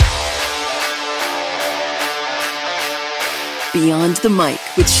Beyond the Mic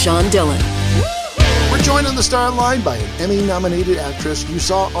with Sean Dillon. We're joined on the star line by an Emmy-nominated actress you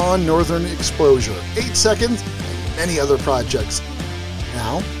saw on Northern Exposure, 8 Seconds, and many other projects.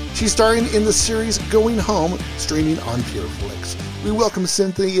 Now, she's starring in the series Going Home, streaming on PureFlix. We welcome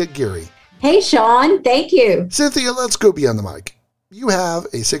Cynthia Geary. Hey, Sean. Thank you. Cynthia, let's go beyond the mic. You have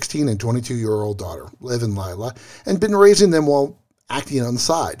a 16 and 22-year-old daughter, Liv and Lila, and been raising them while acting on the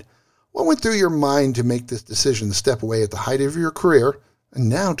side. What went through your mind to make this decision to step away at the height of your career and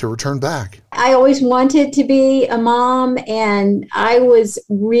now to return back? I always wanted to be a mom, and I was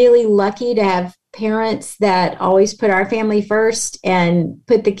really lucky to have parents that always put our family first and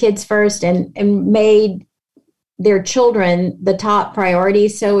put the kids first and made their children the top priority.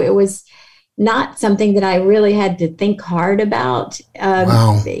 So it was not something that I really had to think hard about.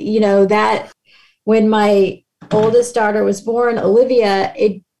 Wow. You know, that when my oldest daughter was born, Olivia,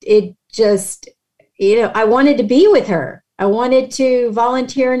 it just, you know, I wanted to be with her. I wanted to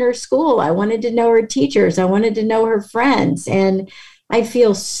volunteer in her school. I wanted to know her teachers. I wanted to know her friends. And I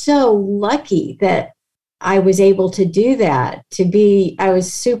feel so lucky that I was able to do that, I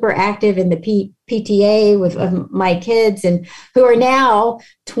was super active in the PTA with my kids, and who are now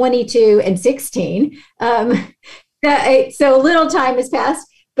 22 and 16. So a little time has passed,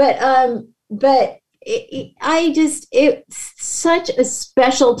 but it's such a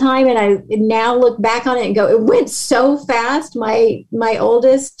special time. And I now look back on it and go, it went so fast. My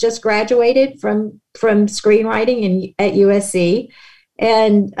oldest just graduated from screenwriting at USC.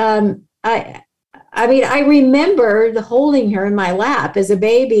 And I mean, I remember holding her in my lap as a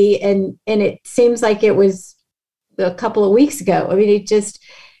baby, and it seems like it was a couple of weeks ago. I mean,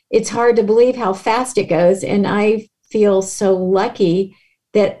 it's hard to believe how fast it goes. And I feel so lucky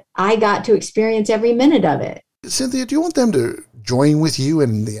that I got to experience every minute of it. Cynthia, do you want them to join with you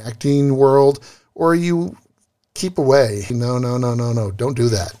in the acting world, or you keep away? No, don't do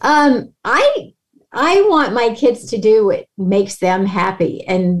that. I want my kids to do what makes them happy,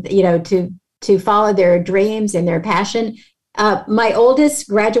 and, you know, to follow their dreams and their passion. My oldest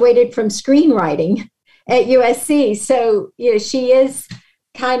graduated from screenwriting at USC. So, you know, she is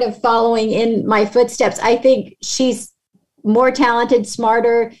kind of following in my footsteps. I think she's more talented,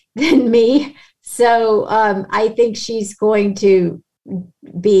 smarter than me. So I think she's going to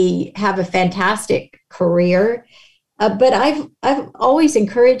have a fantastic career. But I've always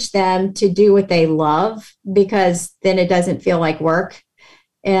encouraged them to do what they love, because then it doesn't feel like work.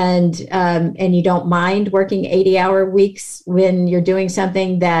 And you don't mind working 80-hour weeks when you're doing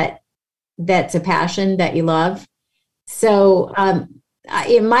something that's a passion that you love. So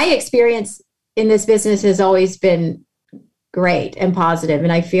in my experience in this business has always been great and positive,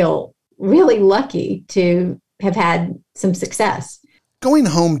 and I feel really lucky to have had some success. Going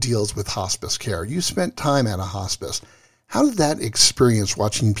Home deals with hospice care. You spent time at a hospice. How did that experience,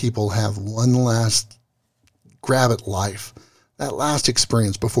 watching people have one last grab at life, that last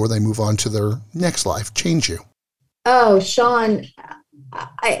experience before they move on to their next life, change you? Oh, Sean,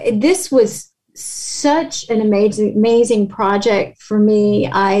 this was such an amazing project for me.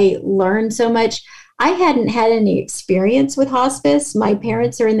 I learned so much. I hadn't had any experience with hospice. My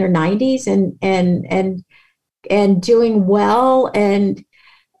parents are in their 90s and doing well, and,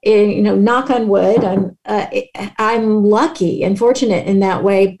 you know, knock on wood, I'm lucky and fortunate in that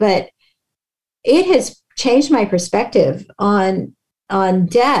way, but it has changed my perspective on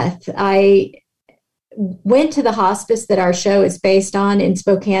death. I went to the hospice that our show is based on in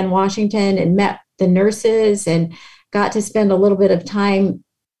Spokane, Washington, and met the nurses and got to spend a little bit of time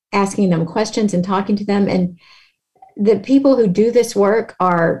asking them questions and talking to them. And the people who do this work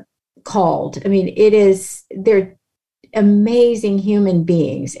are called. I mean, they're amazing human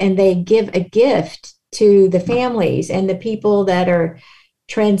beings, and they give a gift to the families and the people that are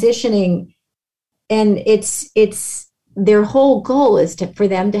transitioning. And it's their whole goal is for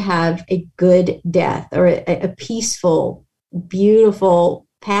them to have a good death, or a peaceful, beautiful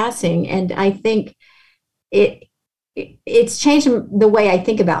passing. And I think it's changed the way I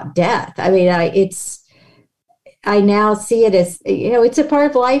think about death. I mean, I now see it as, you know, it's a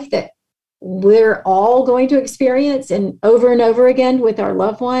part of life that we're all going to experience, and over again with our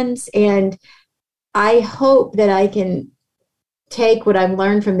loved ones. And I hope that I can take what I've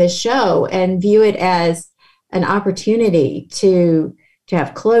learned from this show and view it as an opportunity to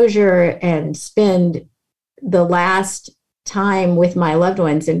have closure and spend the last time with my loved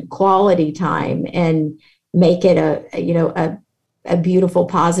ones and quality time, and make it a beautiful,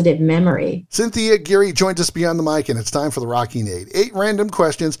 positive memory. Cynthia Geary joins us beyond the mic, and it's time for the Rocking Aid. 8 random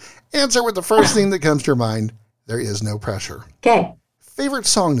questions. Answer with the first thing that comes to your mind. There is no pressure. Okay. Favorite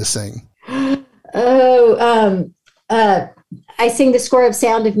song to sing? I sing the score of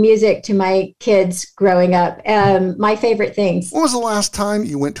Sound of Music to my kids growing up. My favorite things. When was the last time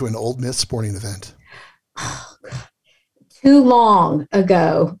you went to an Ole Miss sporting event? Oh, God. Too long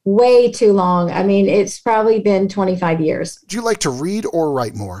ago. Way too long. I mean, it's probably been 25 years. Do you like to read or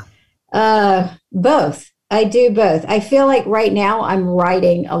write more? Both. I do both. I feel like right now I'm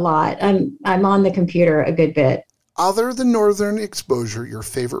writing a lot. I'm on the computer a good bit. Other than Northern Exposure, your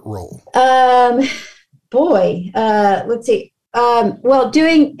favorite role? Let's see. Well,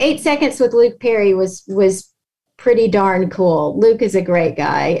 doing 8 Seconds with Luke Perry was pretty darn cool. Luke is a great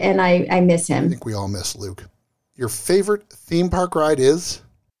guy, and I miss him. I think we all miss Luke. Your favorite theme park ride is?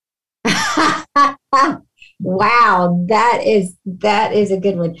 Wow, that is a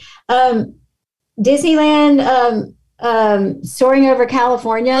good one. Disneyland, Soaring Over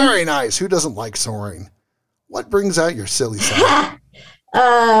California. Very nice. Who doesn't like soaring? What brings out your silly side?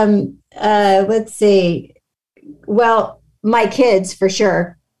 Let's see. Well, my kids for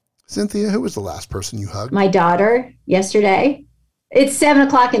sure. Cynthia, who was the last person you hugged? My daughter yesterday. It's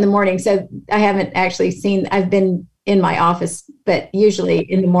 7:00 in the morning, so I haven't actually seen. I've been in my office, but usually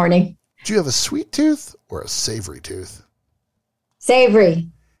in the morning. Do you have a sweet tooth or a savory tooth? Savory.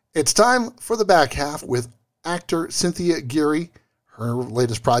 It's time for the back half with actor Cynthia Geary. Her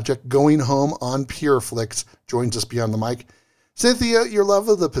latest project, Going Home on PureFlix, joins us beyond the mic. Cynthia, your love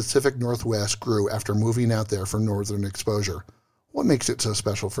of the Pacific Northwest grew after moving out there for Northern Exposure. What makes it so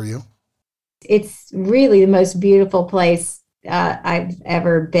special for you? It's really the most beautiful place I've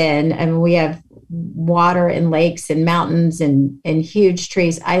ever been. I mean, we have water and lakes and mountains and huge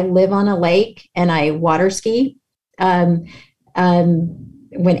trees. I live on a lake and I water ski.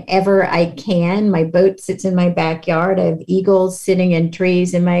 Whenever I can, my boat sits in my backyard. I have eagles sitting in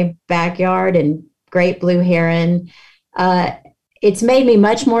trees in my backyard and great blue heron. It's made me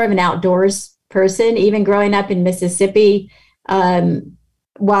much more of an outdoors person, even growing up in Mississippi.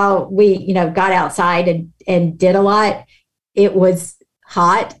 While we, got outside and did a lot, it was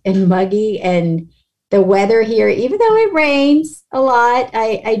hot and muggy, and the weather here, even though it rains a lot,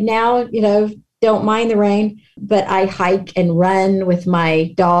 I now, don't mind the rain, but I hike and run with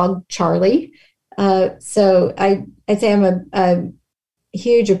my dog, Charlie. So I'd say I'm a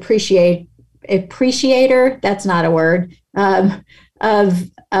huge appreciator, that's not a word,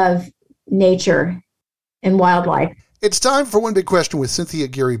 of nature and wildlife. It's time for One Big Question with Cynthia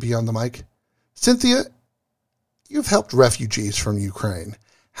Geary beyond the mic. Cynthia, you've helped refugees from Ukraine.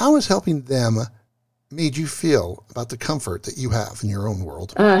 How has helping them made you feel about the comfort that you have in your own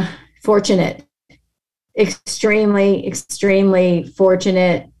world? Fortunate. Extremely, extremely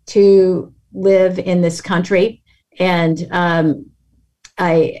fortunate to live in this country. And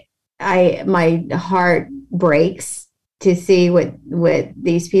my heart breaks to see what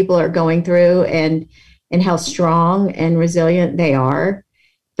these people are going through and how strong and resilient they are.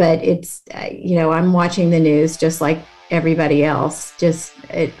 But it's, I'm watching the news just like everybody else.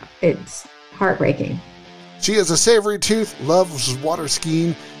 It's heartbreaking. She has a savory tooth, loves water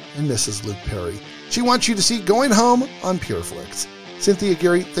skiing, and misses Luke Perry. She wants you to see Going Home on PureFlix. Cynthia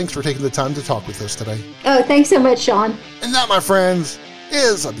Geary, thanks for taking the time to talk with us today. Oh, thanks so much, Sean. And that, my friends,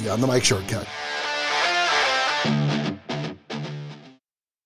 is a Beyond the Mic shortcut.